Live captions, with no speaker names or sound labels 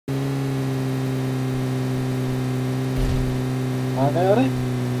अरे अरे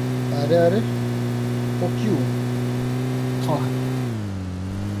अरे अरे fuck you.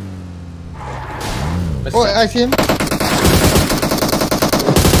 Oh, I see him.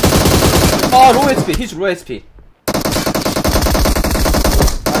 Oh, low HP. He's low HP.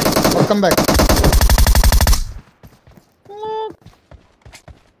 I'll come back.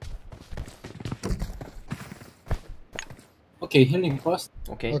 Okay, healing first.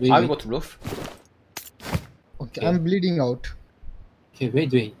 Okay, Okay. I will go to roof. Okay, I'm bleeding out. Okay,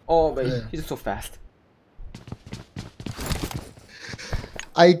 wait. Oh, wait, Yeah. he's so fast.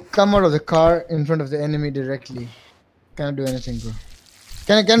 I come out of the car in front of the enemy directly. Can't do anything, bro.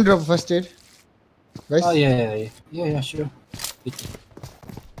 Can I drop first aid, guys? Oh yeah, sure.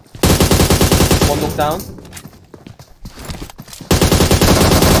 One knockdown.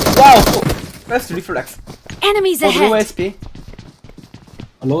 Wow, so fast reflex. Enemies Oh, low ahead! HP.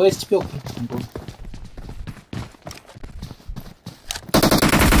 Low HP, okay. I'm good.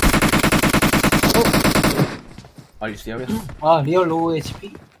 Are you serious? Ah, real low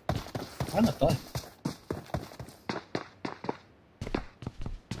HP. Why not die?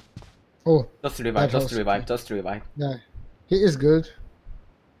 Oh, Just revive, That just house, revive, okay. just revive. yeah. He is good.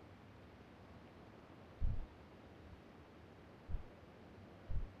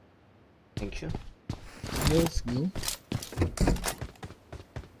 Thank you. Let's go.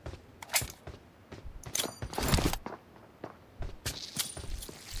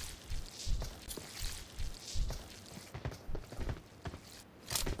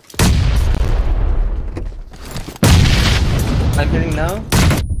 I'm healing now.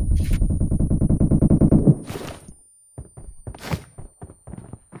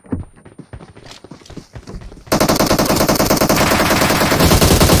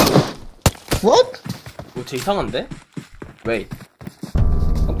 What? 뭐 쟤 이상한데? Wait.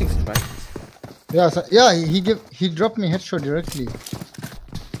 Something's right. Yeah, yeah. He dropped me headshot directly.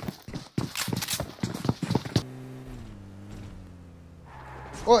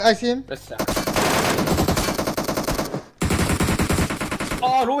 Oh, I see him. Let's start.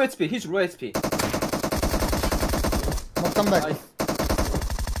 Oh, low HP. He's low HP. I'll come back. Nice.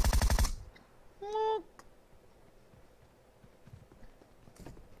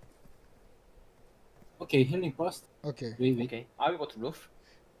 Okay, healing first. Okay. Wait. Okay, I will go to roof.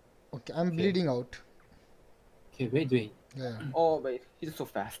 Okay, I'm bleeding out. Okay, wait. Yeah. Oh, wait, he's so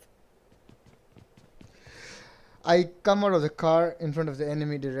fast. I come out of the car in front of the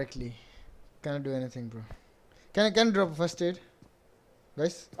enemy directly. Cannot do anything, bro. Can I drop first aid,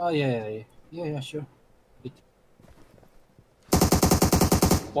 guys? Oh yeah, sure. Wait.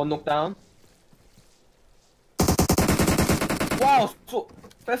 One knockdown. Wow, so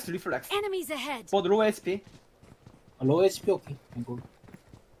fast reflex. Enemies ahead! But low HP. Low HP, okay. I'm good.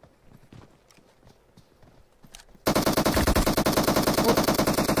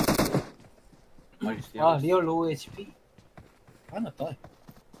 Are you Ah, serious? real low HP. Why not die?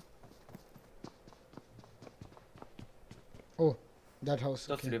 Oh, that house.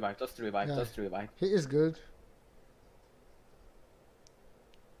 Just Okay. revive, just revive, Yeah. just revive. He is good.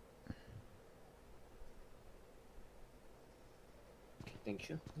 Okay, thank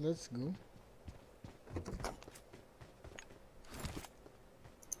you. Let's go.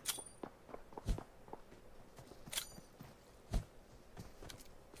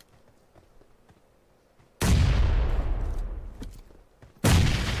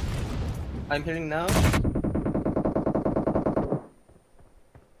 I'm healing now.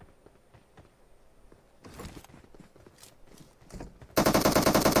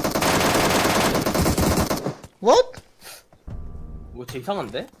 What? 뭐쟤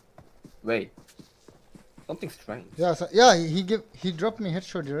이상한데? Wait. Something's strange. Yeah, yeah. He dropped me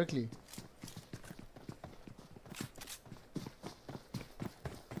headshot directly.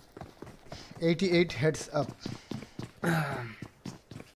 $88 heads up.